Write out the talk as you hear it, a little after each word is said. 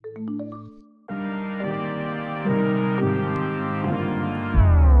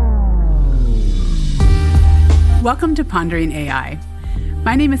Welcome to Pondering AI.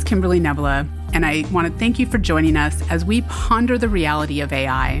 My name is Kimberly Nebula, and I want to thank you for joining us as we ponder the reality of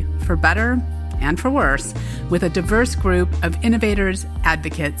AI, for better and for worse, with a diverse group of innovators,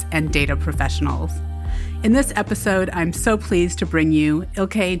 advocates, and data professionals. In this episode, I'm so pleased to bring you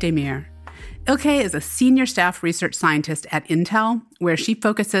Ilke Demir. Ilke is a senior staff research scientist at Intel, where she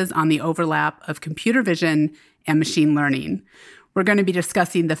focuses on the overlap of computer vision and machine learning. We're going to be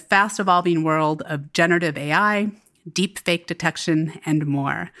discussing the fast-evolving world of generative AI, deep fake detection, and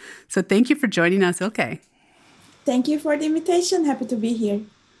more. So thank you for joining us, Ilke. Thank you for the invitation. Happy to be here.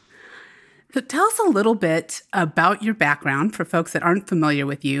 So tell us a little bit about your background for folks that aren't familiar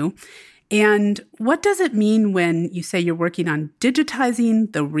with you. And what does it mean when you say you're working on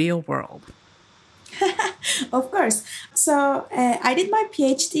digitizing the real world? Of course. So I did my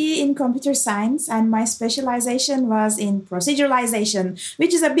PhD in computer science, and my specialization was in proceduralization,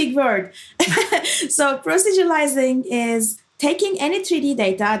 which is a big word. So proceduralizing is taking any 3D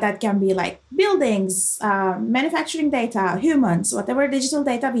data that can be like buildings, manufacturing data, humans, whatever digital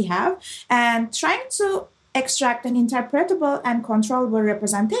data we have, and trying to extract an interpretable and controllable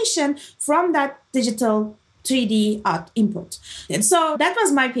representation from that digital 3D input. And so that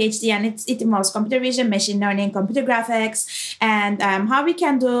was my PhD, and it involves computer vision, machine learning, computer graphics, and how we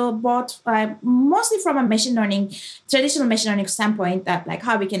can do both, mostly from a traditional machine learning standpoint, that like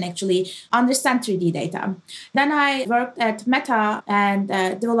how we can actually understand 3D data. Then I worked at Meta and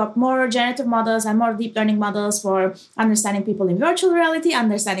developed more generative models and more deep learning models for understanding people in virtual reality,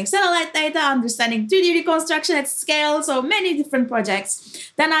 understanding satellite data, understanding 3D reconstruction at scale, so many different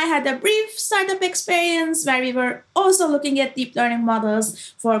projects. Then I had a brief startup experience where we were also looking at deep learning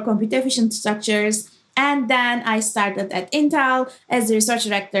models for computer-efficient structures. And then I started at Intel as the research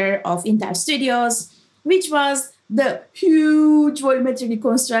director of Intel Studios, which was the huge volumetric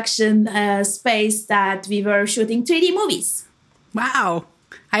reconstruction space that we were shooting 3D movies. Wow.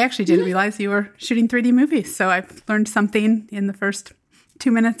 I actually didn't realize you were shooting 3D movies. So I've learned something in the first 2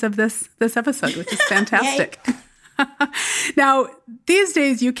 minutes of this episode, which is fantastic. Now, these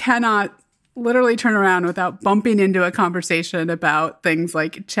days, you cannot literally turn around without bumping into a conversation about things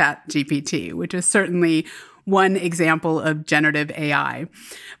like ChatGPT, which is certainly one example of generative AI.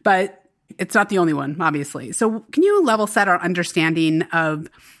 But it's not the only one, obviously. So can you level set our understanding of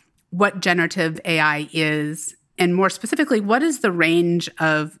what generative AI is? And more specifically, what is the range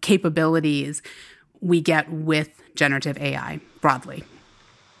of capabilities we get with generative AI broadly?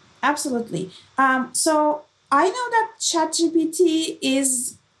 Absolutely. So I know that ChatGPT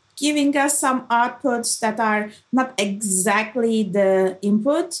is giving us some outputs that are not exactly the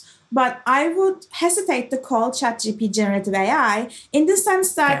input, but I would hesitate to call ChatGPT generative AI in the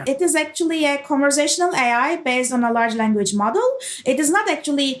sense that it is actually a conversational AI based on a large language model. It is not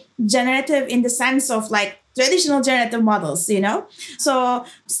actually generative in the sense of like traditional generative models, So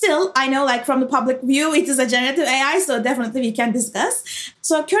still, I know like from the public view, it is a generative AI, so definitely we can discuss.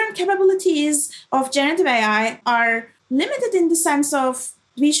 So current capabilities of generative AI are limited in the sense of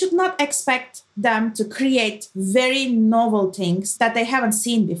we should not expect them to create very novel things that they haven't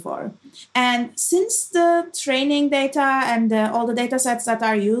seen before. And since the training data and all the data sets that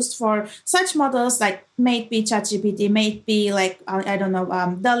are used for such models, like may it be ChatGPT, may it be like,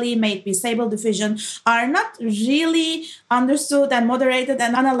 DALL-E, may it be Stable Diffusion, are not really understood and moderated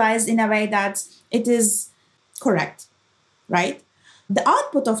and analyzed in a way that it is correct, right? The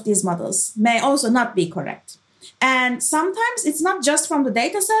output of these models may also not be correct. And sometimes it's not just from the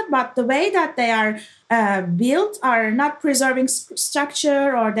data set, but the way that they are built are not preserving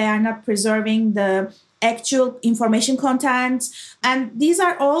structure, or they are not preserving the actual information content. And these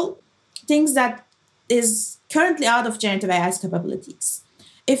are all things that is currently out of generative AI's capabilities.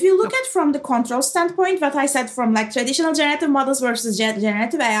 If you look at from the control standpoint, what I said from like traditional generative models versus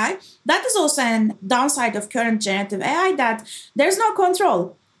generative AI, that is also a downside of current generative AI, that there's no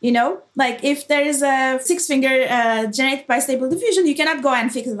control. Like if there is a 6-finger generated by Stable Diffusion, you cannot go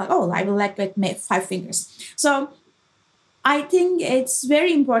and fix it like, I will make 5 fingers. So I think it's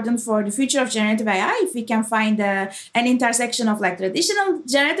very important for the future of generative AI if we can find an intersection of like traditional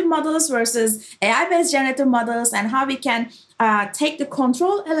generative models versus AI-based generative models, and how we can take the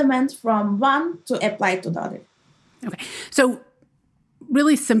control element from one to apply it to the other. Okay. So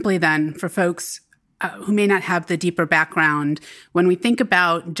really simply then, for folks who may not have the deeper background, when we think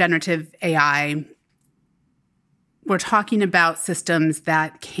about generative AI, we're talking about systems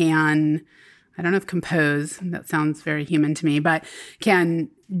that can, I don't know if compose, that sounds very human to me, but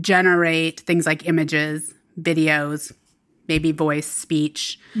can generate things like images, videos, maybe voice,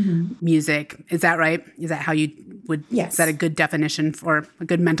 speech, music. Is that right? Is that how you would, Yes. Is that a good definition for a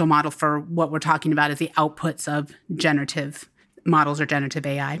good mental model for what we're talking about as the outputs of generative models or generative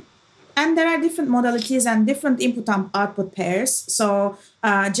AI? And there are different modalities and different input-output pairs. So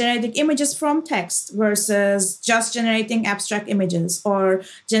generating images from text versus just generating abstract images, or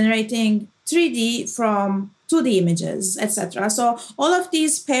generating 3D from 2D images, etc. So all of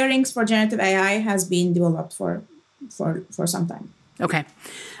these pairings for generative AI has been developed for some time. Okay.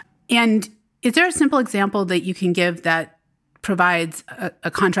 And is there a simple example that you can give that provides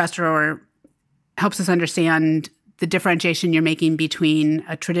a contrast or helps us understand the differentiation you're making between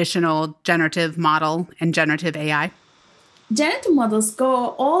a traditional generative model and generative AI? Generative models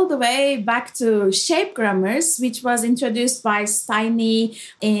go all the way back to shape grammars, which was introduced by Steiny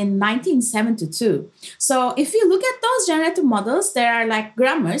in 1972. So if you look at those generative models, they are like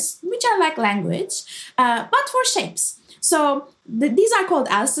grammars, which are like language, but for shapes. So these are called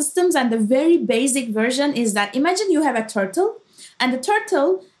L systems, and the very basic version is that imagine you have a turtle, and the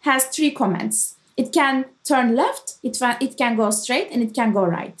turtle has 3 commands. It can turn left, it can go straight, and it can go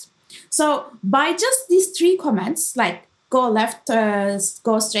right. So by just these 3 commands, like go left,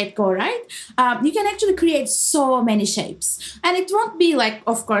 go straight, go right, you can actually create so many shapes. And it won't be like,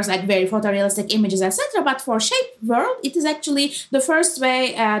 of course, like very photorealistic images, etc. But for shape world, it is actually the first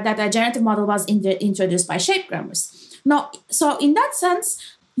way that a generative model was introduced by shape grammars. Now, so in that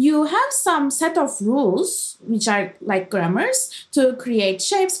sense, you have some set of rules, which are like grammars, to create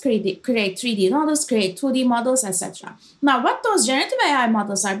shapes, create 3D models, create 2D models, etc. Now, what those generative AI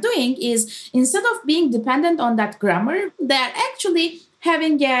models are doing is, instead of being dependent on that grammar, they are actually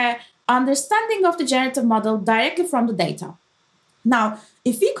having an understanding of the generative model directly from the data. Now,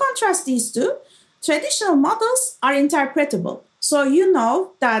 if we contrast these two, traditional models are interpretable. So you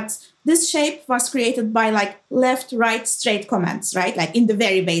know that this shape was created by like left, right, straight commands, right? Like in the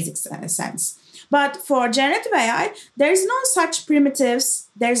very basic sense. But for generative AI, there's no such primitives,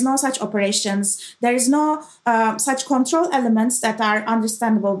 there's no such operations, there's no such control elements that are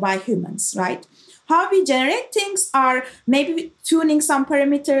understandable by humans, right? How we generate things are maybe tuning some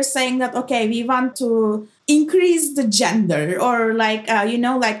parameters, saying that, okay, we want to increase the gender, or like,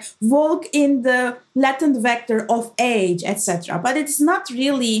 like walk in the latent vector of age, etc. But it's not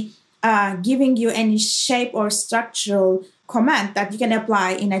really giving you any shape or structural command that you can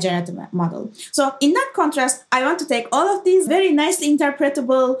apply in a generative model. So in that contrast, I want to take all of these very nicely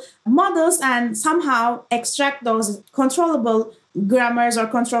interpretable models and somehow extract those controllable grammars or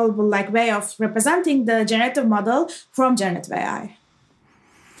controllable like way of representing the generative model from generative AI.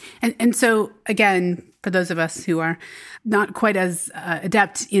 And so, again, for those of us who are not quite as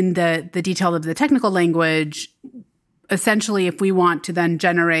adept in the detail of the technical language, essentially, if we want to then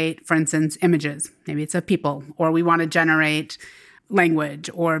generate, for instance, images, maybe it's of people, or we want to generate language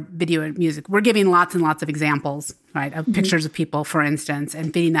or video and music, we're giving lots and lots of examples, right, of pictures of people, for instance,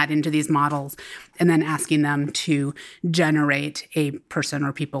 and feeding that into these models, and then asking them to generate a person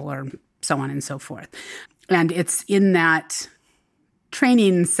or people or so on and so forth. And it's in that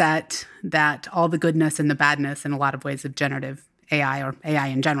training set that all the goodness and the badness in a lot of ways of generative AI or AI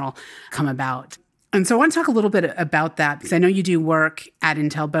in general come about. And so I want to talk a little bit about that, because I know you do work at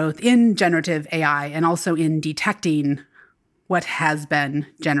Intel both in generative AI and also in detecting what has been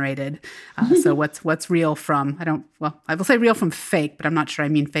generated. So what's real from, I will say real from fake, but I'm not sure I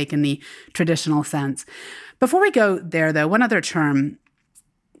mean fake in the traditional sense. Before we go there, though, one other term,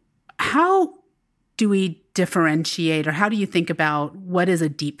 how do we differentiate, or how do you think about what is a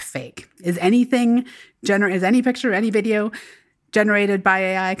deep fake? Is any picture, any video generated by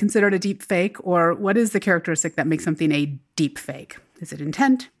AI considered a deep fake, or what is the characteristic that makes something a deep fake? Is it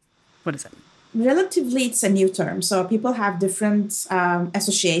intent? What is it? Relatively, it's a new term. So people have different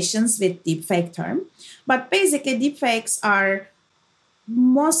associations with deep fake term. But basically, deep fakes are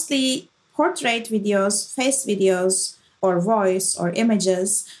mostly portrait videos, face videos, or voice or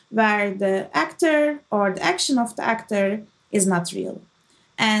images where the actor or the action of the actor is not real.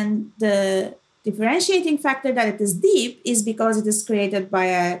 And the differentiating factor that it is deep is because it is created by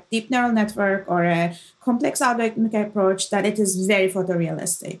a deep neural network or a complex algorithmic approach, that it is very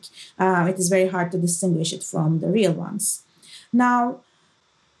photorealistic. It is very hard to distinguish it from the real ones. Now,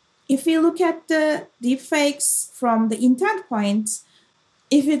 if we look at the deepfakes from the intent point,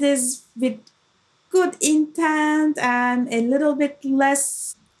 if it is with good intent and a little bit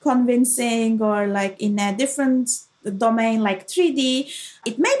less convincing, or like in a different domain like 3D,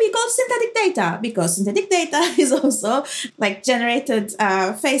 it may be called synthetic data, because synthetic data is also like generated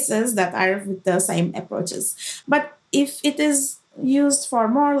faces that are with the same approaches. But if it is used for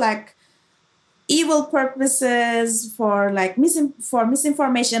more like evil purposes, for like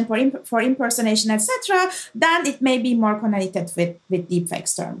misinformation, for impersonation, etc., then it may be more connected with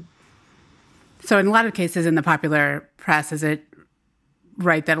deepfakes term. So in a lot of cases in the popular press, is it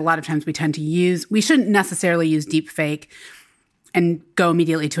right that a lot of times we shouldn't necessarily use deepfake and go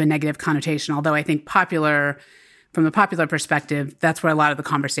immediately to a negative connotation, although I think from the popular perspective, that's where a lot of the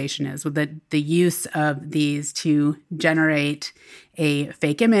conversation is, with the use of these to generate a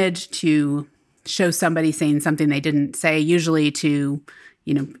fake image, to show somebody saying something they didn't say, usually to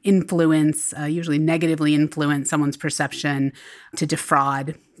influence, usually negatively influence someone's perception, to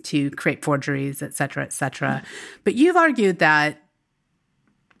defraud, to create forgeries, et cetera, et cetera. But you've argued that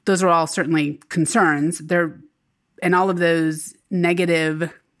those are all certainly concerns. And all of those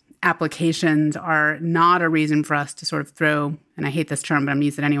negative applications are not a reason for us to sort of throw, and I hate this term, but I'm going to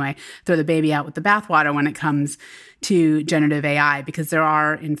use it anyway, throw the baby out with the bathwater when it comes to generative AI, because there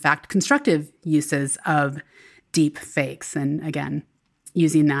are, in fact, constructive uses of deep fakes. And again,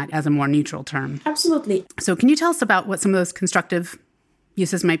 using that as a more neutral term. Absolutely. So can you tell us about what some of those constructive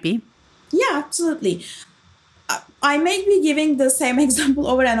uses might be? Yeah, absolutely. I may be giving the same example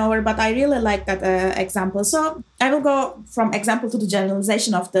over and over, but I really like that example. So I will go from example to the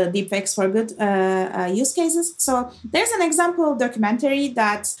generalization of the deepfakes for good use cases. So there's an example documentary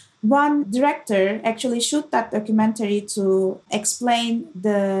that one director actually shot that documentary to explain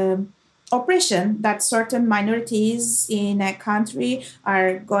the oppression that certain minorities in a country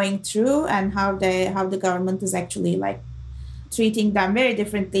are going through, and how the government is actually like treating them very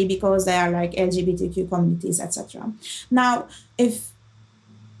differently because they are like LGBTQ communities, etc. Now, if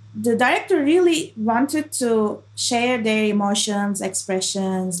the director really wanted to share their emotions,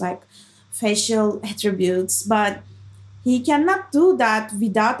 expressions, like facial attributes, but he cannot do that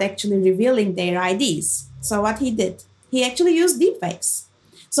without actually revealing their IDs. So what he did, he actually used deepfakes.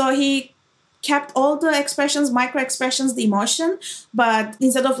 So he kept all the expressions, micro expressions, the emotion, but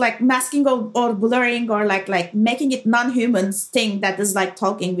instead of like masking or blurring or like making it non-human thing that is like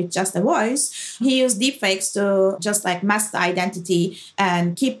talking with just a voice, he used deepfakes to just like mask the identity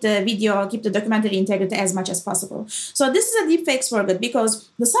and keep the documentary integrity as much as possible. So this is a deepfakes for good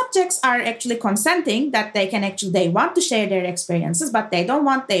because the subjects are actually consenting that they want to share their experiences, but they don't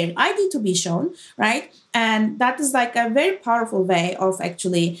want their ID to be shown, right? And that is like a very powerful way of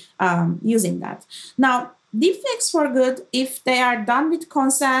actually using that. Now, deepfakes for good, if they are done with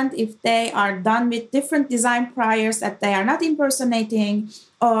consent, if they are done with different design priors that they are not impersonating,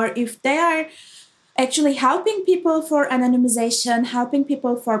 or if they are actually helping people for anonymization, helping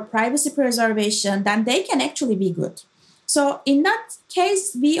people for privacy preservation, then they can actually be good. So in that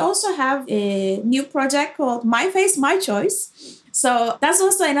case, we also have a new project called My Face, My Choice. So that's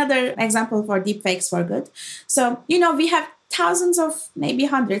also another example for deepfakes for good. So, we have thousands of, maybe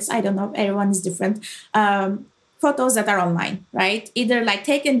hundreds, I don't know, everyone is different, photos that are online, right? Either like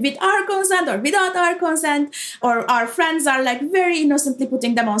taken with our consent or without our consent, or our friends are like very innocently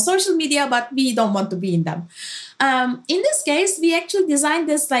putting them on social media, but we don't want to be in them. In this case, we actually designed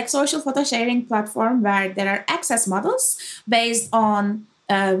this like social photo sharing platform where there are access models based on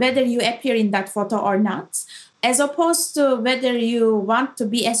whether you appear in that photo or not, as opposed to whether you want to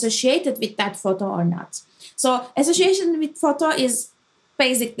be associated with that photo or not. So association with photo is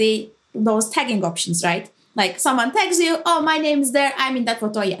basically those tagging options, right? Like someone tags you, oh, my name is there, I'm in that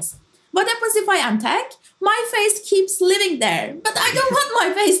photo, yes. What happens if I untag? My face keeps living there, but I don't want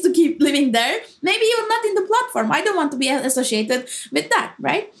my face to keep living there. Maybe you're not in the platform. I don't want to be associated with that,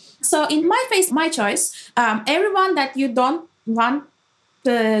 right? So in My Face, My Choice, everyone that you don't want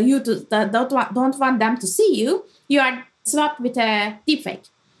don't want them to see you, you are swapped with a deepfake.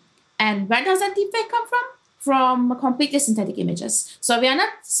 And where does that deepfake come from? From completely synthetic images. So we are not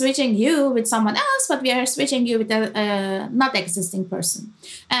switching you with someone else, but we are switching you with a not existing person.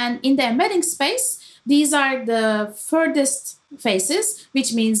 And in the embedding space, these are the furthest faces,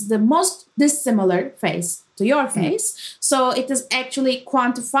 which means the most dissimilar face to your face. So it is actually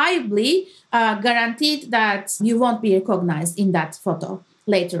quantifiably guaranteed that you won't be recognized in that photo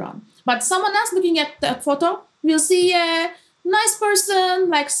later on. But someone else looking at that photo will see a nice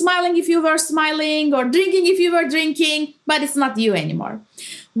person, like smiling if you were smiling, or drinking if you were drinking, but it's not you anymore.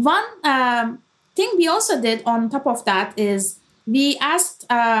 One thing we also did on top of that is we asked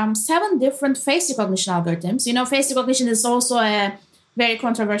 7 different face recognition algorithms. Face recognition is also a very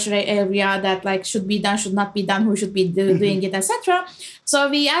controversial area that like should be done, should not be done, who should be doing it, etc. So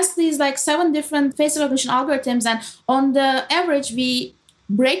we asked these like 7 different face recognition algorithms, and on the average, we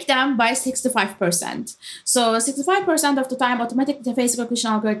break them by 65%. So 65% of the time, automatic face recognition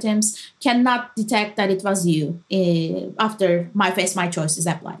algorithms cannot detect that it was you after My Face, My Choice is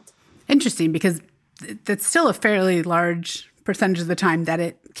applied. Interesting, because that's still a fairly large percentage of the time that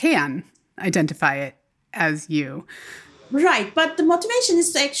it can identify it as you. Right. But the motivation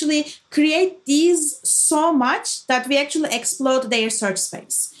is to actually create these so much that we actually explode their search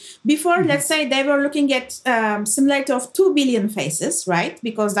space. Before, let's say they were looking at similarity of 2 billion faces, right?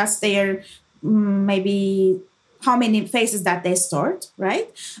 Because that's their maybe how many faces that they stored, right?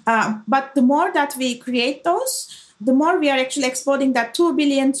 But the more that we create those, the more we are actually exploding that 2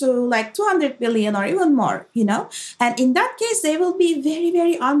 billion to like 200 billion or even more, And in that case, they will be very,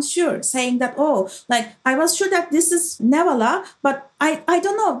 very unsure, saying that, I was sure that this is Nevala, but I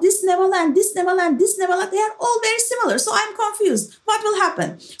don't know, this Nevala and this Nevala and this Nevala, they are all very similar. So I'm confused. What will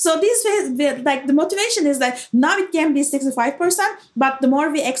happen? So the motivation is that now it can be 65%, but the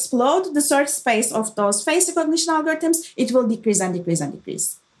more we explode the search space of those face recognition algorithms, it will decrease and decrease and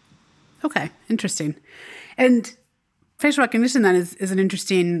decrease. Okay, interesting. And facial recognition then is an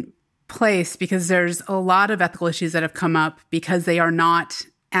interesting place because there's a lot of ethical issues that have come up because they are not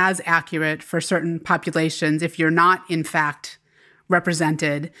as accurate for certain populations if you're not, in fact,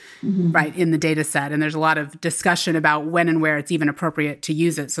 represented right in the data set. And there's a lot of discussion about when and where it's even appropriate to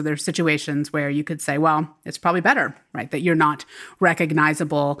use it. So there's situations where you could say, well, it's probably better, right, that you're not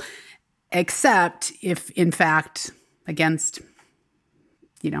recognizable, except if, in fact, against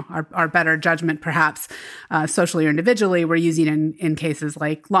our better judgment, perhaps socially or individually, we're using in cases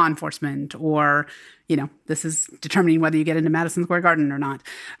like law enforcement or, this is determining whether you get into Madison Square Garden or not.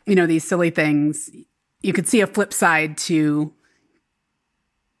 These silly things. You could see a flip side to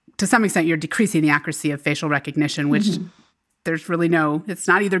some extent, you're decreasing the accuracy of facial recognition, which there's really it's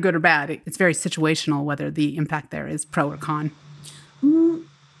not either good or bad. It's very situational whether the impact there is pro or con.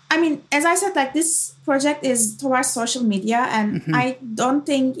 I mean, as I said, this project is towards social media, and I don't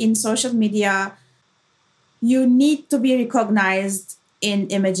think in social media you need to be recognized in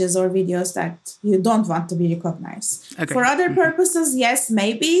images or videos that you don't want to be recognized. Okay. For other purposes, yes,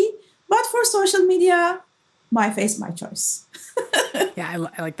 maybe, but for social media, my face, my choice. Yeah,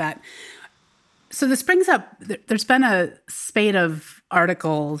 I like that. So this brings up, there's been a spate of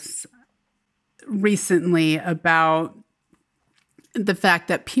articles recently about the fact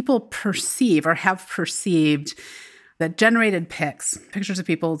that people perceive or have perceived that generated pictures of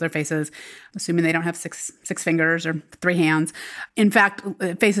people, their faces, assuming they don't have six fingers or 3 hands, in fact,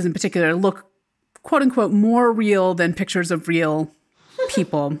 faces in particular, look, quote unquote, more real than pictures of real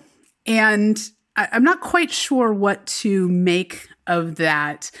people. And I'm not quite sure what to make of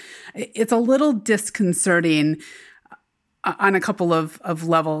that. It's a little disconcerting on a couple of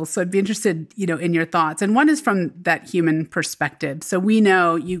levels. So I'd be interested, in your thoughts. And one is from that human perspective. So we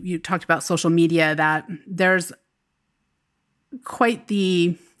know, you talked about social media, that there's quite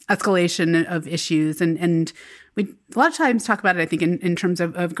the escalation of issues. And we a lot of times talk about it, I think, in terms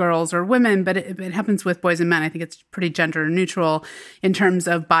of girls or women, but it happens with boys and men. I think it's pretty gender neutral in terms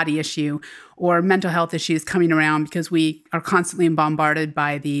of body issue or mental health issues coming around because we are constantly bombarded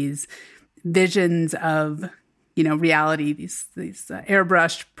by these visions of reality, these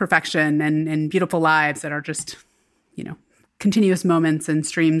airbrushed perfection and beautiful lives that are just, continuous moments and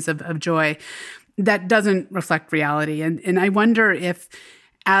streams of joy that doesn't reflect reality. And I wonder if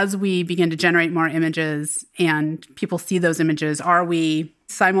as we begin to generate more images and people see those images, are we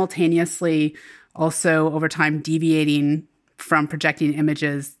simultaneously also over time deviating from projecting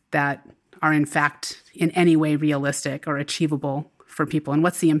images that are in fact in any way realistic or achievable for people? And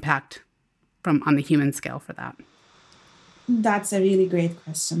what's the impact on the human scale for that? That's a really great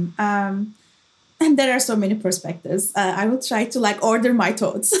question. And there are so many perspectives. I will try to order my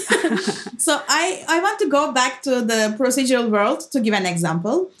thoughts. So I want to go back to the procedural world to give an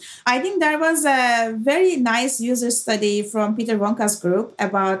example. I think there was a very nice user study from Peter Wonka's group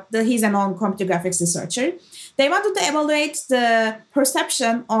about he's a non-computer graphics researcher. They wanted to evaluate the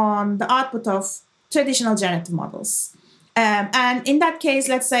perception on the output of traditional generative models. And in that case,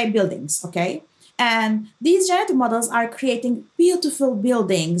 let's say buildings, okay? And these generative models are creating beautiful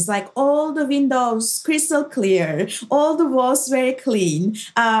buildings, like all the windows crystal clear, all the walls very clean.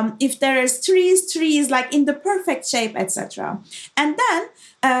 If there is trees like in the perfect shape, etc. And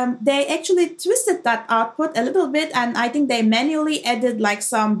then they actually twisted that output a little bit, and I think they manually added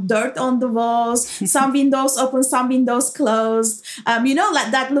some dirt on the walls, some windows open, some windows closed.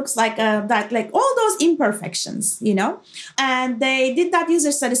 That looks like all those imperfections, And they did that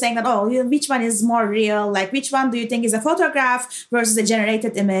user study saying that, which one is more real? Which one do you think is a photograph versus a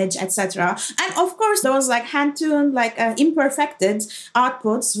generated image, etc. And of course, those hand-tuned, imperfected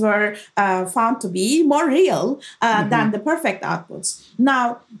outputs were found to be more real than the perfect outputs.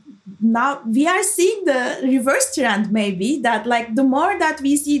 Now, now we are seeing the reverse trend, maybe, that like the more that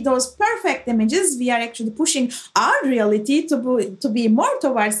we see those perfect images, we are actually pushing our reality to be more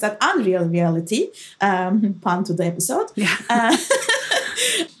towards that unreal reality, pun to the episode,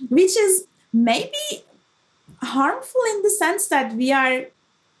 which is maybe harmful in the sense that we are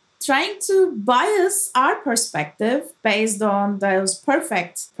trying to bias our perspective based on those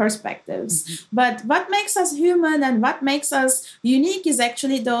perfect perspectives. Mm-hmm. But what makes us human and what makes us unique is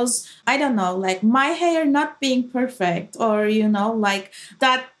actually those, I don't know, like my hair not being perfect, or, like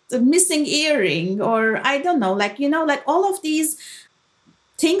that missing earring, or I don't know, like, like all of these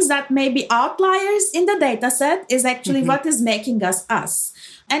things that may be outliers in the data set is actually what is making us us.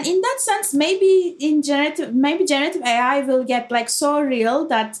 And in that sense, maybe generative AI will get like so real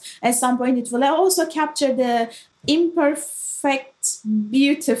that at some point it will also capture the imperfect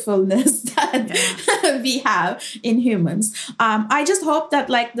beautifulness that we have in humans. I just hope that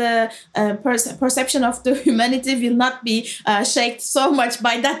like the perception of the humanity will not be shaken so much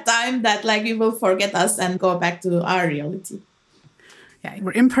by that time that like we will forget us and go back to our reality. Yeah,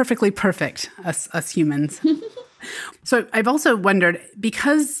 we're imperfectly perfect, us humans. So I've also wondered,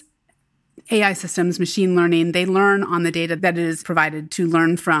 because AI systems, machine learning, they learn on the data that it is provided to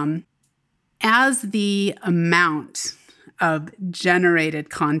learn from. As the amount of generated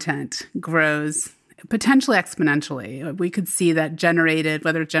content grows, potentially exponentially, we could see that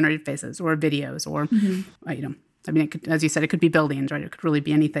whether it's generated faces or videos or, it could, as you said, it could be buildings, right? It could really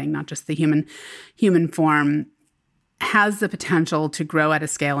be anything, not just the human form, has the potential to grow at a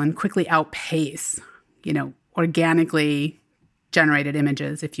scale and quickly outpace, organically generated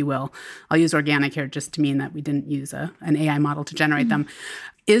images, if you will. I'll use organic here just to mean that we didn't use an AI model to generate them.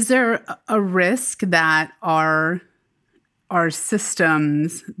 Is there a risk that our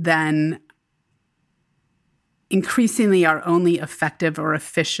systems then increasingly are only effective or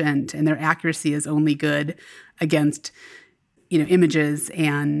efficient and their accuracy is only good against, images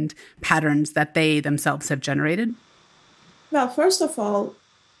and patterns that they themselves have generated? Well, first of all,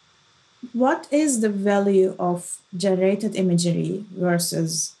 what is the value of generated imagery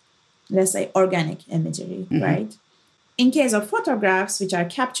versus, let's say, organic imagery, right? In case of photographs, which are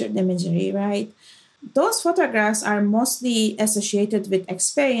captured imagery, right? Those photographs are mostly associated with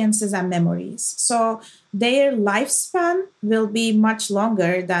experiences and memories. So their lifespan will be much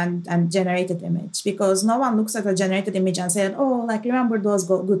longer than a generated image, because no one looks at a generated image and says, oh, like, remember those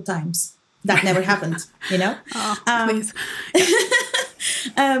good times. That never happened, Oh, please.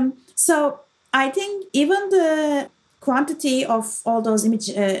 So I think even the quantity of all those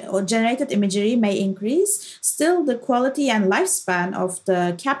or generated imagery may increase, still the quality and lifespan of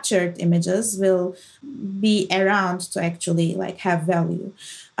the captured images will be around to actually like have value.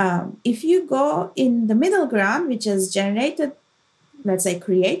 If you go in the middle ground, which is generated, let's say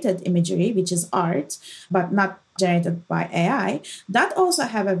created imagery, which is art, but not generated by AI, that also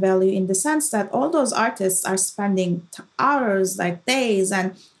have a value in the sense that all those artists are spending hours, like days,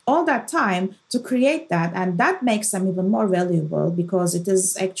 and all that time to create that. And that makes them even more valuable because it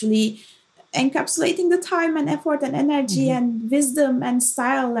is actually encapsulating the time and effort and energy and wisdom and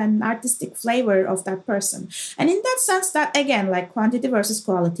style and artistic flavor of that person. And in that sense, that again, like quantity versus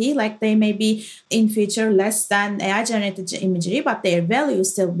quality, like they may be in future less than AI generated imagery, but their value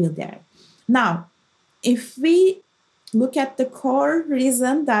still be there. Now, if we look at the core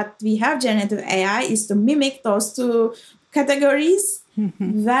reason that we have generative AI is to mimic those two categories,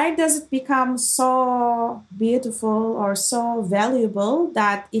 where does it become so beautiful or so valuable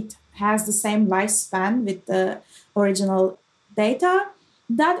that it has the same lifespan with the original data?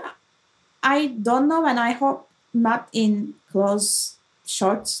 That I don't know, and I hope not in close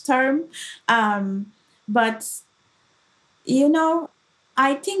short term. But,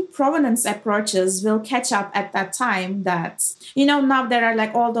 I think provenance approaches will catch up at that time that, now there are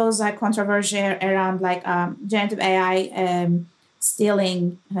like all those controversy around like generative AI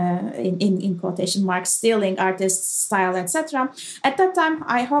stealing, in quotation marks, stealing artists' style, etc. At that time,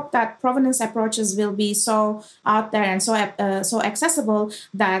 I hope that provenance approaches will be so out there and so accessible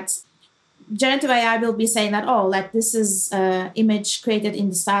that generative AI will be saying that, oh, like this is image created in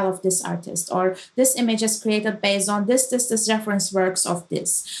the style of this artist, or this image is created based on this reference works of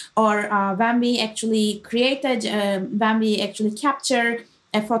this. Or when we actually capture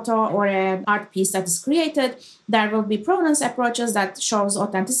a photo or an art piece that is created, there will be provenance approaches that shows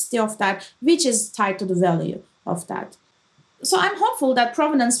authenticity of that, which is tied to the value of that. So I'm hopeful that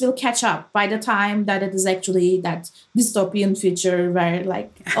provenance will catch up by the time that it is actually that dystopian future where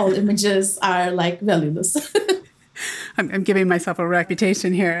like all images are like valueless. I'm giving myself a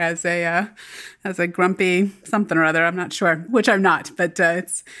reputation here as a grumpy something or other. I'm not sure, which I'm not, but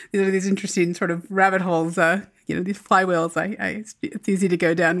these are these interesting sort of rabbit holes. These flywheels. It's easy to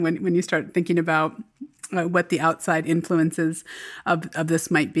go down when you start thinking about what the outside influences of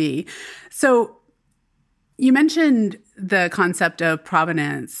this might be. So you mentioned the concept of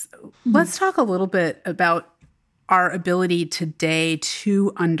provenance. Mm-hmm. Let's talk a little bit about our ability today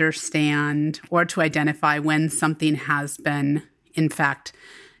to understand or to identify when something has been, in fact,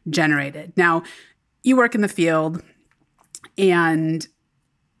 generated. Now, you work in the field and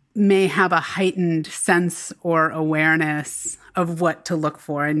may have a heightened sense or awareness of what to look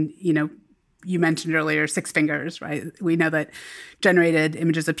for. And, you mentioned earlier 6 fingers, right? We know that generated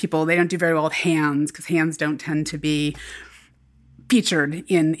images of people, they don't do very well with hands because hands don't tend to be featured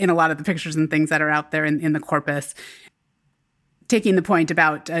in a lot of the pictures and things that are out there in the corpus. Taking the point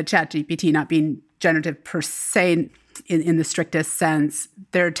about ChatGPT not being generative per se in the strictest sense,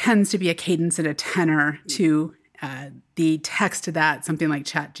 there tends to be a cadence and a tenor to the text that something like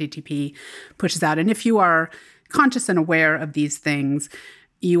ChatGPT pushes out. And if you are conscious and aware of these things,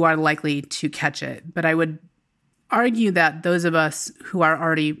 you are likely to catch it. But I would argue that those of us who are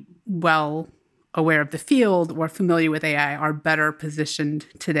already well aware of the field or familiar with AI are better positioned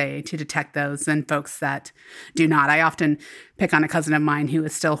today to detect those than folks that do not. I often pick on a cousin of mine who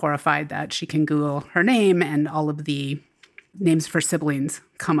is still horrified that she can Google her name and all of the names of her siblings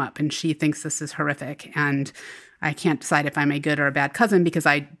come up, and she thinks this is horrific. And I can't decide if I'm a good or a bad cousin because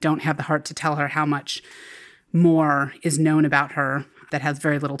I don't have the heart to tell her how much more is known about her that has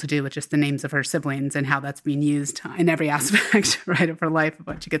very little to do with just the names of her siblings and how that's being used in every aspect, right, of her life, of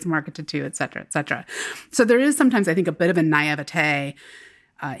what she gets marketed to, et cetera, et cetera. So there is sometimes, I think, a bit of a naivete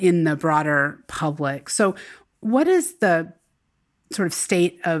in the broader public. So what is the sort of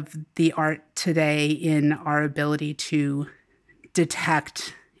state of the art today in our ability to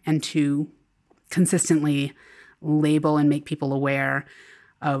detect and to consistently label and make people aware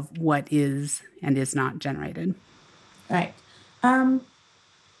of what is and is not generated? Right.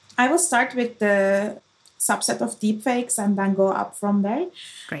 I will start with the subset of deepfakes and then go up from there.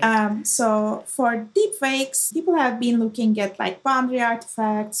 Great. So for deepfakes, people have been looking at like boundary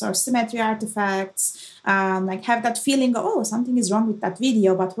artifacts or symmetry artifacts, like have that feeling, oh, something is wrong with that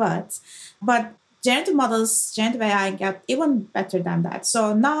video, but what? But generative models, generative AI get even better than that.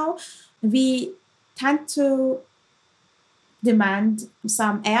 So now we tend to demand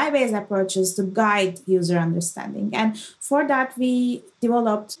some AI-based approaches to guide user understanding. And for that,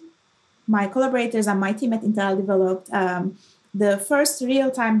 my collaborators and my team at Intel developed the first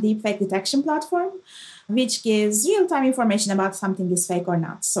real-time deepfake detection platform, which gives real-time information about something is fake or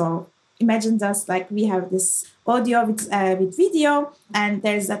not. So imagine just like we have this audio with video, and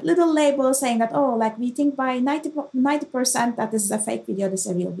there's that little label saying that, oh, like we think by 90% that this is a fake video, this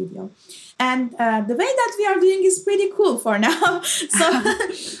is a real video. And the way that we are doing is pretty cool for now. So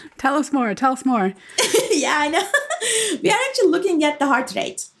Tell us more. Yeah, I know. We are actually looking at the heart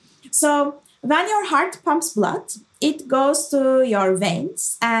rate. So when your heart pumps blood, it goes to your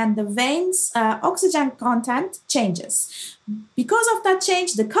veins, and the veins' oxygen content changes. Because of that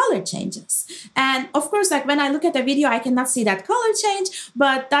change, the color changes. And of course, like when I look at a video, I cannot see that color change,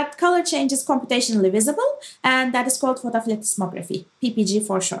 but that color change is computationally visible, and that is called photophotosmography, PPG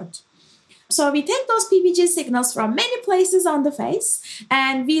for short. So we take those PPG signals from many places on the face,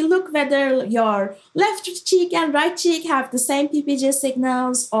 and we look whether your left cheek and right cheek have the same PPG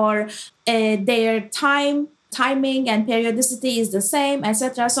signals, or their timing and periodicity is the same,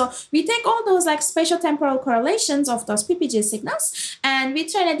 etc. So we take all those like spatial temporal correlations of those PPG signals, and we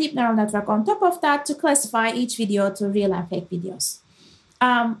train a deep neural network on top of that to classify each video to real and fake videos.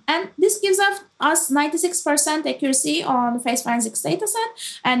 And this gives us 96% accuracy on face forensics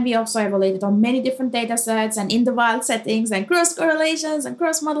dataset. And we also evaluated on many different datasets and in the wild settings and cross correlations and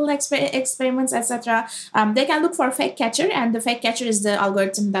cross model experiments, etc. They can look for a fake catcher, and the fake catcher is the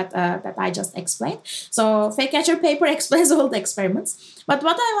algorithm that I just explained. So fake catcher paper explains all the experiments. But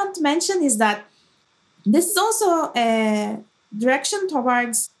what I want to mention is that this is also a direction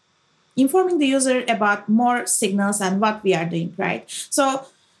towards informing the user about more signals and what we are doing, right? So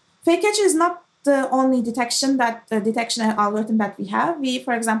fake catcher is not the only detection algorithm that we have. We,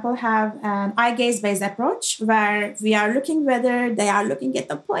 for example, have an eye gaze-based approach where we are looking whether they are looking at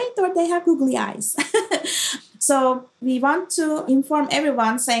the point or they have googly eyes. So we want to inform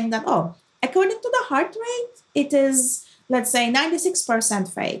everyone saying that, oh, according to the heart rate, it is, let's say,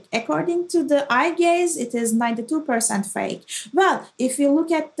 96% fake. According to the eye gaze, it is 92% fake. Well, if you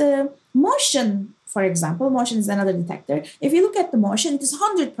look at the motion for example, motion is another detector. If you look at the motion, it is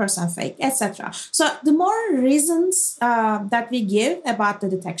 100% fake, etc. So the more reasons that we give about the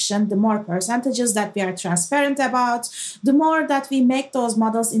detection, the more percentages that we are transparent about, the more that we make those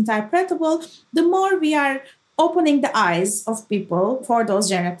models interpretable, the more we are opening the eyes of people for those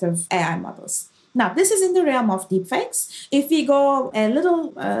generative AI models. Now, this is in the realm of deepfakes. If we go a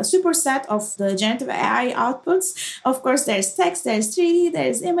little superset of the generative AI outputs, of course, there's text, there's 3D,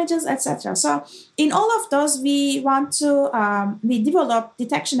 there's images, etc. So in all of those, we want to, we develop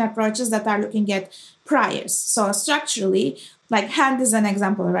detection approaches that are looking at priors. So structurally, like hand is an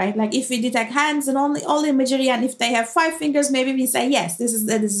example, right? Like if we detect hands and only all imagery, and if they have 5 fingers, maybe we say, yes, this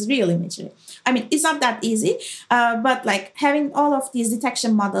is real imagery. I mean, it's not that easy, but like having all of these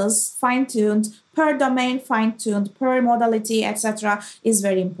detection models fine-tuned per domain, fine-tuned per modality, etc., is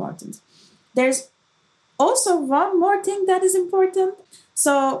very important. There's also one more thing that is important.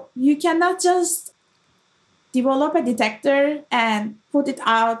 So you cannot just develop a detector and put it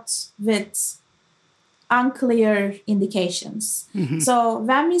out with unclear indications. Mm-hmm. So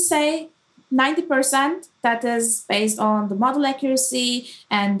when we say 90%, that is based on the model accuracy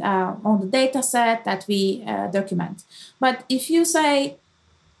and on the data set that we document. But if you say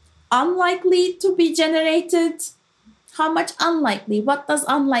unlikely to be generated, how much unlikely? What does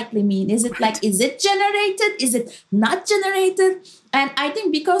unlikely mean? Is it like, is it generated? Is it not generated? And I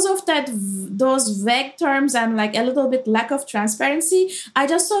think because of that, those vague terms and like a little bit lack of transparency, I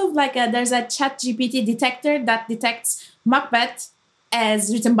just saw like there's a ChatGPT detector that detects Macbeth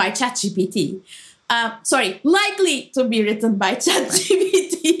as written by ChatGPT. Likely to be written by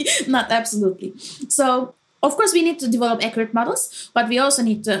ChatGPT, not absolutely. So, of course, we need to develop accurate models, but we also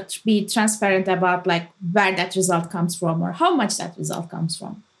need to be transparent about like where that result comes from or how much that result comes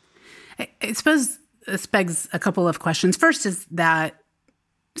from. I suppose this begs a couple of questions. First is that,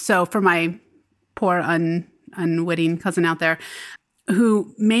 so for my poor unwitting cousin out there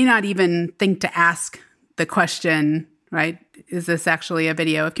who may not even think to ask the question, right? Is this actually a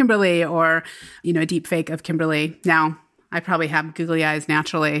video of Kimberly or, a deep fake of Kimberly? Now, I probably have googly eyes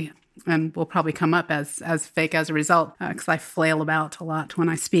naturally and will probably come up as fake as a result because I flail about a lot when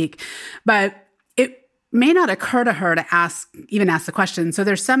I speak. But it may not occur to her to ask the question. So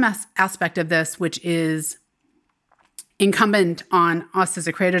there's some aspect of this which is incumbent on us as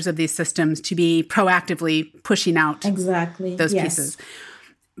the creators of these systems to be proactively pushing out those pieces.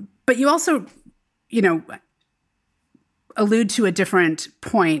 But you also, allude to a different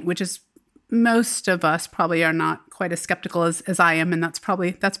point, which is most of us probably are not quite as skeptical as I am, and that's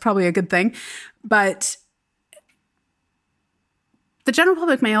probably a good thing. But the general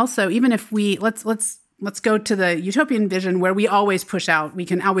public may also, even if we let's go to the utopian vision where we always push out, we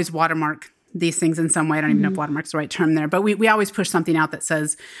can always watermark these things in some way. I don't even know if watermark's the right term there, but we always push something out that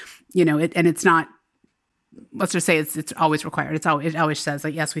says, it, and it's not. Let's just say it's always required. It always says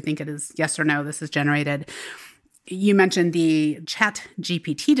like, yes, we think it is, yes or no, this is generated. You mentioned the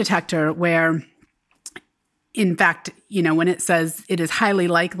ChatGPT detector where, in fact, when it says it is highly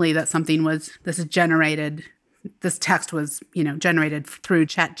likely that this text was, generated through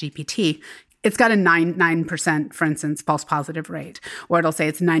ChatGPT, it's got a 9%, for instance, false positive rate, or it'll say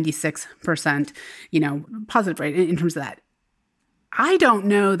it's 96%, positive rate in terms of that. I don't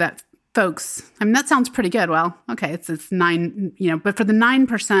know that folks, that sounds pretty good. Well, okay, it's 9, but for the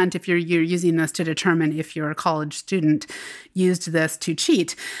 9%, if you're using this to determine if you're a college student used this to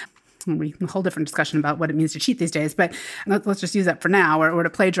cheat, a whole different discussion about what it means to cheat these days, but let's just use that for now, or to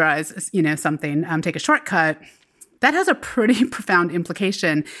plagiarize, something, take a shortcut. That has a pretty profound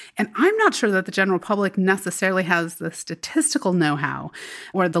implication. And I'm not sure that the general public necessarily has the statistical know-how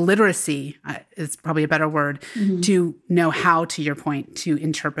or the literacy is probably a better word to know how, to your point, to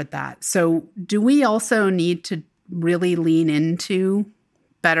interpret that. So do we also need to really lean into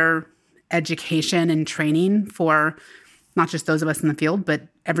better education and training for not just those of us in the field, but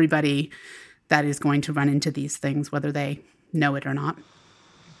everybody that is going to run into these things, whether they know it or not?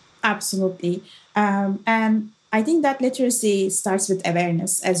 Absolutely. And I think that literacy starts with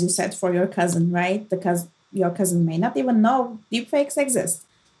awareness, as you said, for your cousin, right? Because your cousin may not even know deepfakes exist.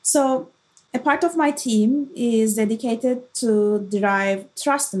 So a part of my team is dedicated to derive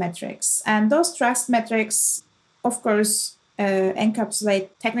trust metrics. And those trust metrics, of course, encapsulate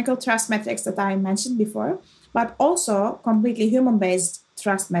technical trust metrics that I mentioned before, but also completely human-based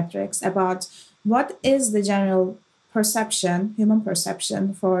trust metrics about what is the general perception, human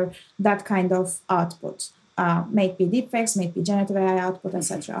perception for that kind of output. May it be deepfakes, may it be generative AI output,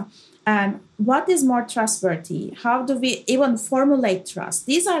 etc. And what is more trustworthy? How do we even formulate trust?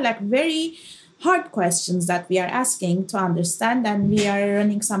 These are like very hard questions that we are asking to understand. And we are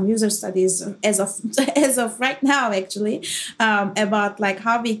running some user studies as of right now, actually, about like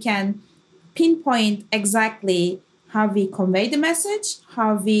how we can pinpoint exactly how we convey the message,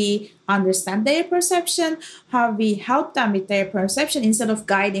 how we understand their perception, how we help them with their perception instead of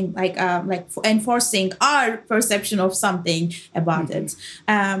guiding, like enforcing our perception of something about it.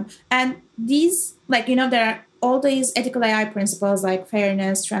 And these, there are all these ethical AI principles like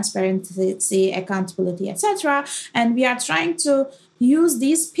fairness, transparency, accountability, etc. And we are trying to use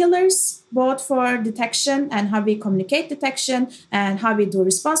these pillars both for detection and how we communicate detection and how we do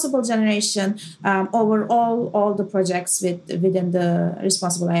responsible generation over all the projects within the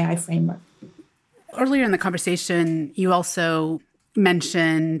responsible AI framework. Earlier in the conversation, you also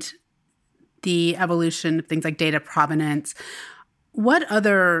mentioned the evolution of things like data provenance. What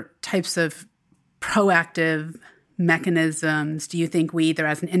other types of proactive mechanisms do you think we, either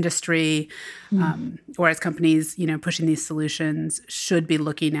as an industry or as companies, pushing these solutions, should be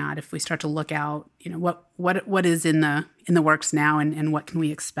looking at if we start to look out? What is in the works now, and what can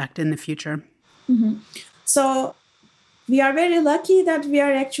we expect in the future? So we are very lucky that we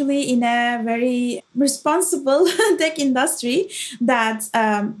are actually in a very responsible tech industry, that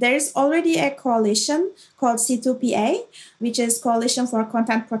there's already a coalition called C2PA, which is Coalition for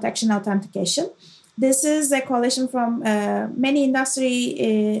Content Protection Authentication. This is a coalition from many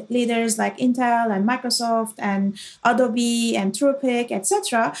industry leaders like Intel and Microsoft and Adobe and Truepic,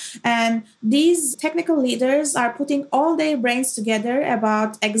 etc. And these technical leaders are putting all their brains together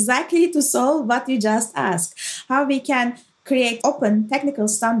about exactly to solve what you just asked, how we can create open technical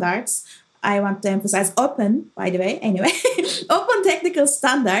standards. I want to emphasize open, by the way, anyway, open technical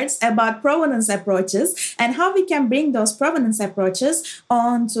standards about provenance approaches and how we can bring those provenance approaches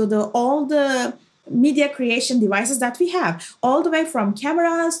onto all the media creation devices that we have, all the way from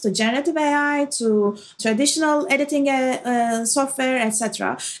cameras to generative AI to traditional editing software,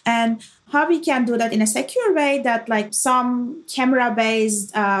 etc. And how we can do that in a secure way that like some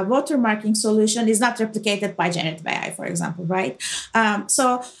camera-based watermarking solution is not replicated by generative AI, for example, right?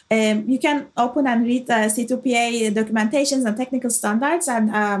 So you can open and read C2PA documentations and technical standards.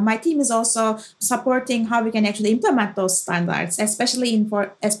 And my team is also supporting how we can actually implement those standards, especially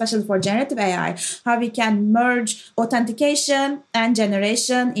for generative AI, how we can merge authentication and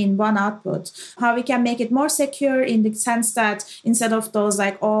generation in one output, how we can make it more secure in the sense that instead of those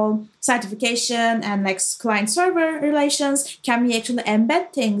like all certification and like client-server relations, can we actually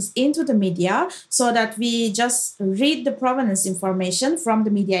embed things into the media so that we just read the provenance information from the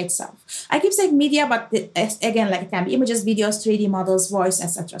media itself? I keep saying media, but again, like it can be images, videos, 3D models, voice,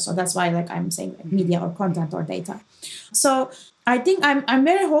 etc. So that's why like I'm saying like media or content or data. So I think I'm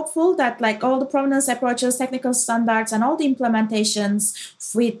very hopeful that like all the provenance approaches, technical standards, and all the implementations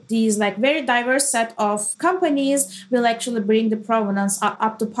with these like very diverse set of companies will actually bring the provenance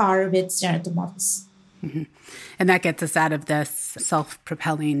up to par with generative models. Mm-hmm. And that gets us out of this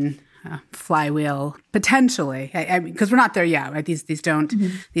self-propelling flywheel potentially, because we're not there yet, right?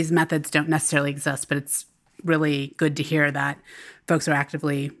 These methods don't necessarily exist, but it's really good to hear that folks are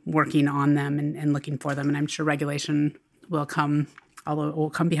actively working on them and looking for them. And I'm sure regulation will come, although it will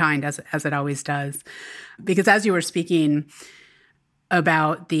come behind as it always does. Because as you were speaking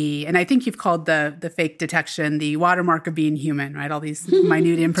about and I think you've called the fake detection the watermark of being human, right? All these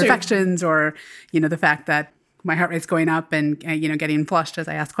minute imperfections or, the fact that my heart rate's going up and, getting flushed as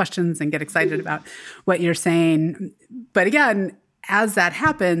I ask questions and get excited about what you're saying. But again, as that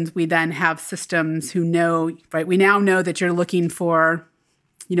happens, we then have systems who know, right? We now know that you're looking for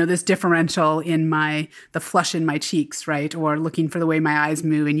this differential in the flush in my cheeks, right? Or looking for the way my eyes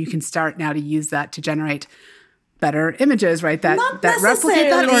move. And you can start now to use that to generate better images, right? That replicate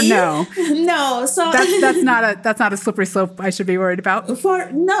that, or no? No. So that's not a slippery slope I should be worried about. For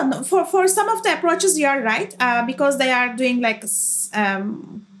some of the approaches, you are right, because they are doing like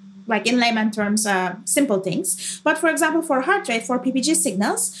in layman terms, simple things. But for example, for heart rate, for PPG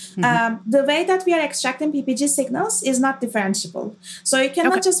signals, the way that we are extracting PPG signals is not differentiable. So you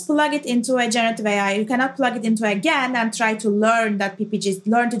cannot just plug it into a generative AI. You cannot plug it into a GAN and try to learn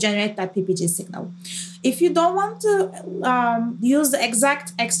to generate that PPG signal. If you don't want to use the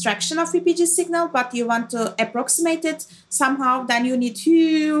exact extraction of PPG signal, but you want to approximate it somehow, then you need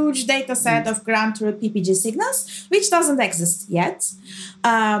huge data set of ground truth PPG signals, which doesn't exist yet.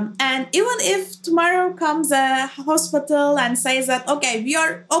 And even if tomorrow comes a hospital and says that, okay, we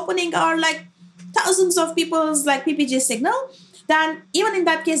are opening our like thousands of people's like PPG signal, then even in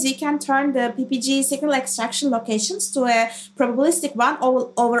that case, we can turn the PPG signal extraction locations to a probabilistic one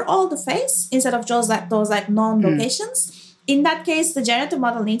over all the face instead of just like those like known locations. in that case, the generative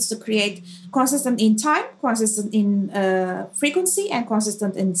model needs to create consistent in time, consistent in frequency, and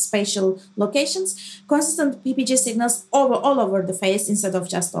consistent in spatial locations, consistent PPG signals all over the face instead of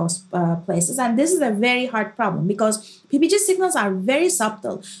just those places. And this is a very hard problem because PPG signals are very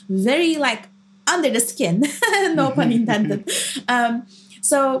subtle, very like under the skin, no pun intended.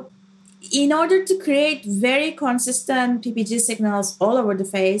 So in order to create very consistent PPG signals all over the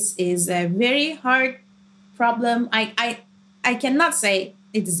face is a very hard problem. I cannot say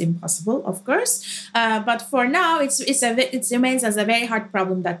it is impossible, of course, but for now, it remains as a very hard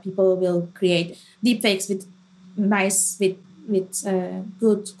problem that people will create deepfakes with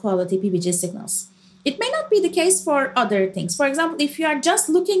good quality PPG signals. It may not be the case for other things. For example, if you are just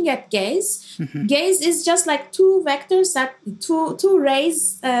looking at gaze, gaze is just like two vectors two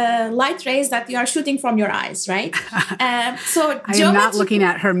rays, light rays that you are shooting from your eyes, right? So I am not looking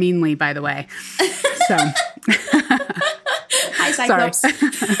at her meanly, by the way. So. Hi, Cyclops.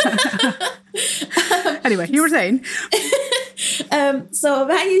 Anyway, you were saying. So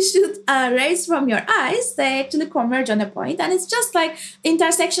when you shoot rays from your eyes, they actually converge on a point, and it's just like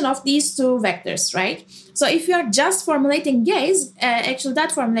intersection of these two vectors, right? So if you're just formulating gaze, actually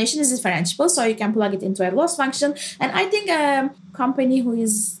that formulation is differentiable, so you can plug it into a loss function. And I think a company who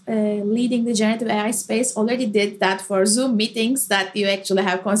is leading the generative AI space already did that for Zoom meetings, that you actually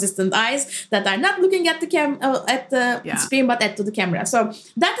have consistent eyes that are not looking at the screen, but at the camera. So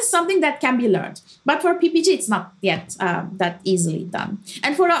that is something that can be learned. But for PPG, it's not yet that easily done.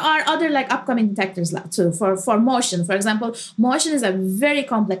 And for our other like upcoming detectors too, for motion, for example, motion is a very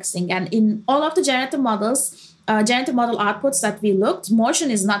complex thing. And in all of the generative model outputs that we looked, motion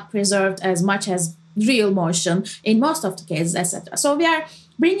is not preserved as much as real motion in most of the cases, etc. So we are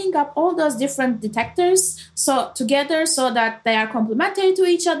bringing up all those different detectors together so that they are complementary to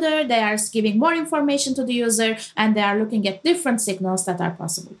each other, they are giving more information to the user, and they are looking at different signals that are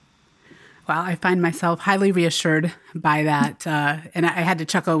possible. Well, I find myself highly reassured by that. And I had to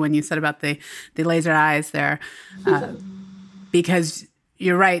chuckle when you said about the laser eyes there, because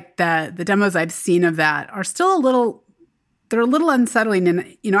you're right. The demos I've seen of that are still they're a little unsettling.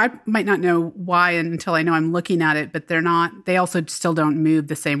 And, I might not know why until I know I'm looking at it, but they also still don't move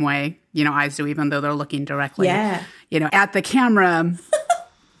the same way, eyes do, even though they're looking directly, at the camera.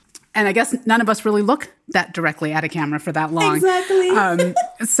 And I guess none of us really look that directly at a camera for that long. Exactly.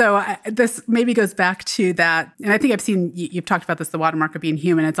 So this maybe goes back to that. And I think I've seen, you've talked about this, the watermark of being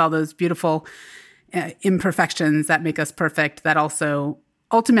human. It's all those beautiful imperfections that make us perfect, that also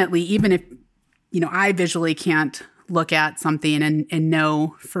ultimately, even if, I visually can't look at something and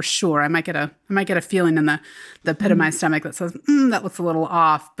know for sure, I might get a feeling in the pit of my stomach that says, that looks a little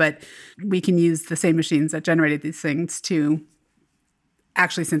off, but we can use the same machines that generated these things to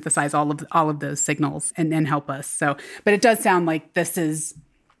actually synthesize all of those signals and help us. So, but it does sound like this is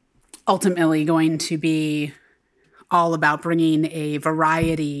ultimately going to be all about bringing a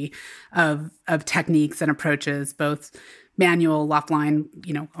variety of techniques and approaches, both manual, offline,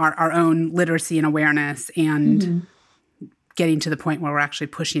 our own literacy and awareness, and getting to the point where we're actually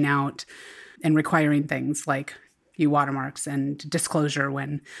pushing out and requiring things like watermarks and disclosure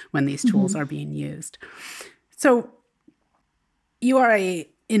when these tools are being used. So you are an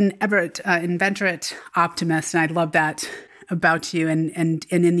inveterate optimist, and I love that about you and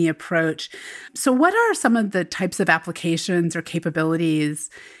in the approach. So what are some of the types of applications or capabilities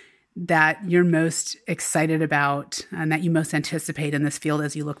that you're most excited about and that you most anticipate in this field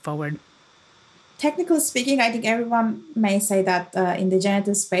as you look forward? Technically speaking, I think everyone may say that in the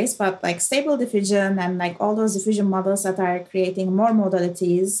generative space, but like stable diffusion and like all those diffusion models that are creating more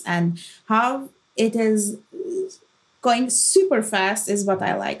modalities and how it is going super fast is what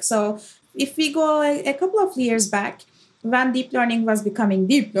I like. So if we go a couple of years back, when deep learning was becoming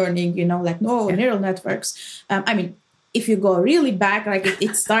deep learning, neural networks. If you go really back, like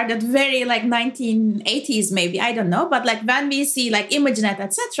it started very like 1980s, maybe, I don't know. But like when we see like ImageNet,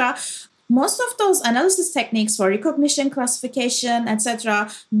 etc., most of those analysis techniques for recognition, classification,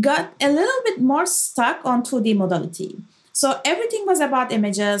 etc., got a little bit more stuck on 2D modality. So everything was about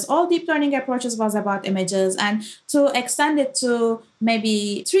images. All deep learning approaches was about images. And to extend it to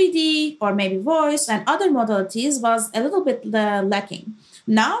maybe 3D or maybe voice and other modalities was a little bit lacking.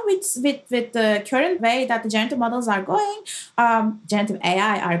 Now with the current way that the generative models are going, generative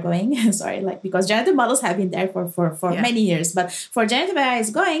AI are going, because generative models have been there for many years. But for generative AI is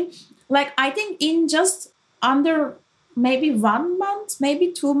going, I think in just under maybe 1 month,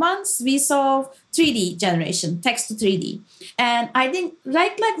 maybe 2 months, we saw 3D generation, text to 3D. And I think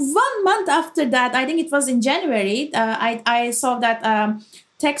like 1 month after that, I think it was in January, I saw that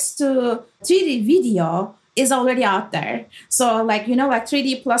text to 3D video is already out there. So like, like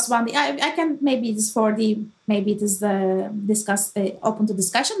 3D plus 1D, I can, maybe it is 4D, maybe it is the open to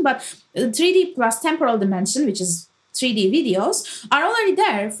discussion, but 3D plus temporal dimension, which is 3D videos, are already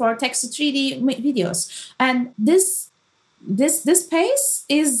there for text to 3D videos. And this pace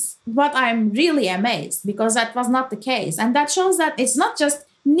is what I'm really amazed, because that was not the case. And that shows that it's not just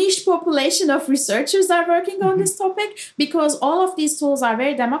niche population of researchers are working on this topic, because all of these tools are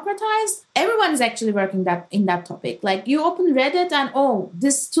very democratized. Everyone is actually working in that topic. Like you open Reddit and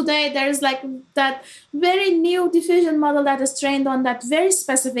today there is like that very new diffusion model that is trained on that very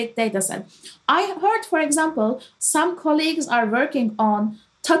specific data set. I heard, for example, some colleagues are working on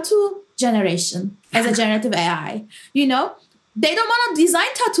tattoo generation as a generative AI. They don't want to design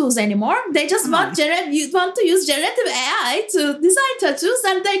tattoos anymore. They just want to use generative AI to design tattoos,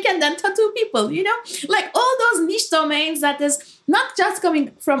 and they can then tattoo people, like all those niche domains that is not just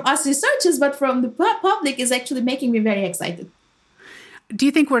coming from us researchers, but from the public, is actually making me very excited. Do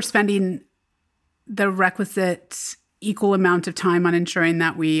you think we're spending the requisite equal amount of time on ensuring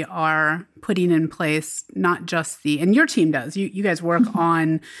that we are putting in place not just and your team does, you guys work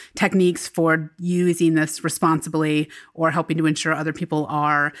on techniques for using this responsibly or helping to ensure other people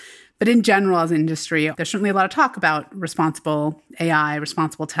are, but in general as an industry, there's certainly a lot of talk about responsible AI,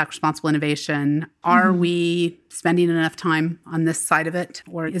 responsible tech, responsible innovation. Are we spending enough time on this side of it,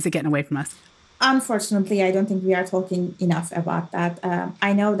 or is it getting away from us? Unfortunately, I don't think we are talking enough about that.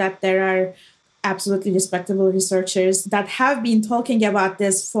 I know that there are absolutely respectable researchers that have been talking about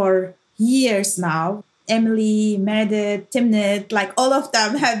this for years now. Emily, Meredith, Timnit, like all of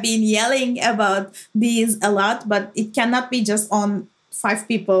them have been yelling about these a lot, but it cannot be just on 5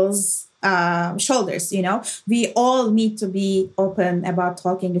 people's shoulders. We all need to be open about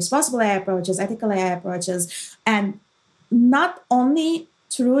talking responsible AI approaches, ethical AI approaches, and not only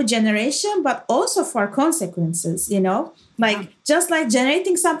through generation, but also for consequences, just like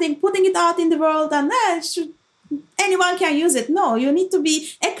generating something, putting it out in the world, and anyone can use it. No, you need to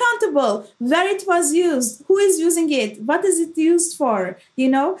be accountable where it was used, who is using it, what is it used for,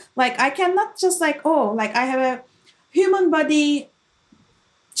 like I cannot just I have a human body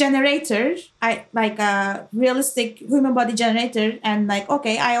generator, I like a realistic human body generator, and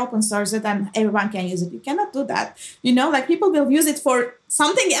I open source it and everyone can use it. You cannot do that. People will use it for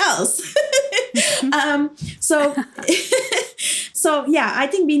something else. So yeah, I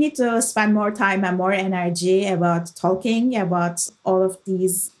think we need to spend more time and more energy about talking about all of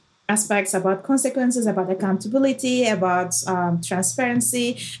these aspects, about consequences, about accountability, about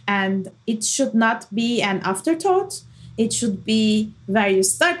transparency, and it should not be an afterthought. It should be where you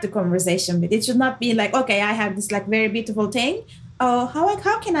start the conversation with. It should not be like, okay, I have this very beautiful thing. Oh,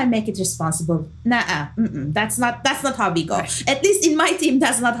 how can I make it responsible? That's not how we go. Right. At least in my team,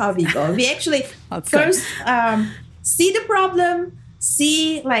 that's not how we go. We actually first see the problem,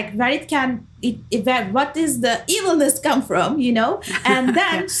 see where it can, what is the evilness come from, and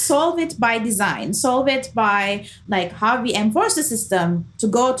then solve it by design, solve it by how we enforce the system to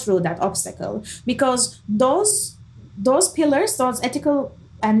go through that obstacle. Because those pillars, those ethical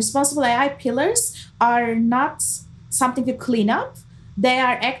and responsible AI pillars, are not something to clean up. They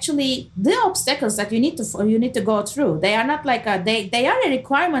are actually the obstacles that you need to go through. They are not they are a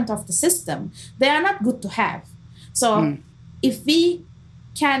requirement of the system. They are not good to have. So if we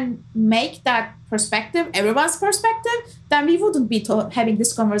can make that perspective everyone's perspective, then we wouldn't be having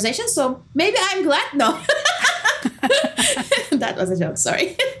this conversation. So maybe I'm glad. No, that was a joke.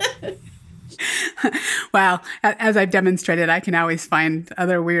 Sorry. Well, as I've demonstrated, I can always find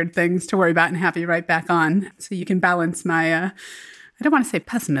other weird things to worry about and have you right back on. So you can balance my, I don't want to say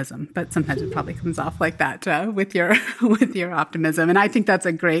pessimism, but sometimes it probably comes off like that with your optimism. And I think that's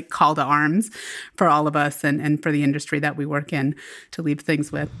a great call to arms for all of us and for the industry that we work in to leave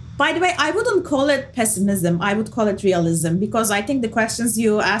things with. By the way, I wouldn't call it pessimism. I would call it realism, because I think the questions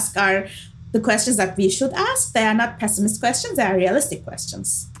you ask are the questions that we should ask. They are not pessimist questions. They are realistic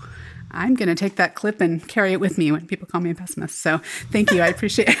questions. I'm going to take that clip and carry it with me when people call me a pessimist. So thank you. I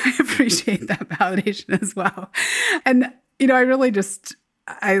appreciate that validation as well. And, I really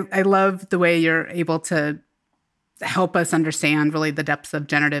I love the way you're able to help us understand really the depths of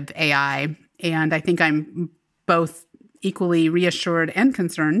generative AI. And I think I'm both equally reassured and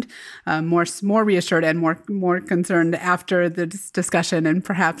concerned, more reassured and more concerned after this discussion, and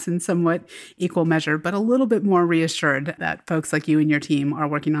perhaps in somewhat equal measure, but a little bit more reassured that folks like you and your team are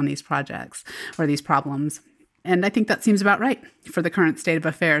working on these projects or these problems. And I think that seems about right for the current state of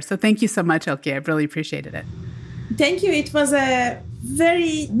affairs. So thank you so much, Ilke. I've really appreciated it. Thank you. It was a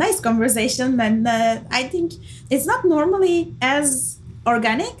very nice conversation. And I think it's not normally as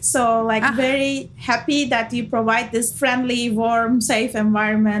organic. So very happy that you provide this friendly, warm, safe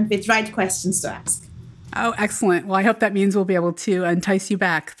environment with right questions to ask. Oh, excellent. Well, I hope that means we'll be able to entice you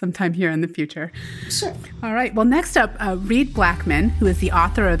back sometime here in the future. Sure. All right. Well, next up, Reed Blackman, who is the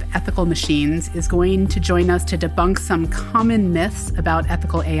author of Ethical Machines, is going to join us to debunk some common myths about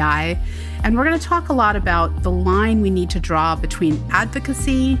ethical AI. And we're going to talk a lot about the line we need to draw between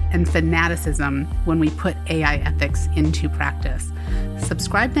advocacy and fanaticism when we put AI ethics into practice.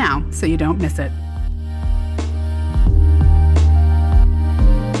 Subscribe now so you don't miss it.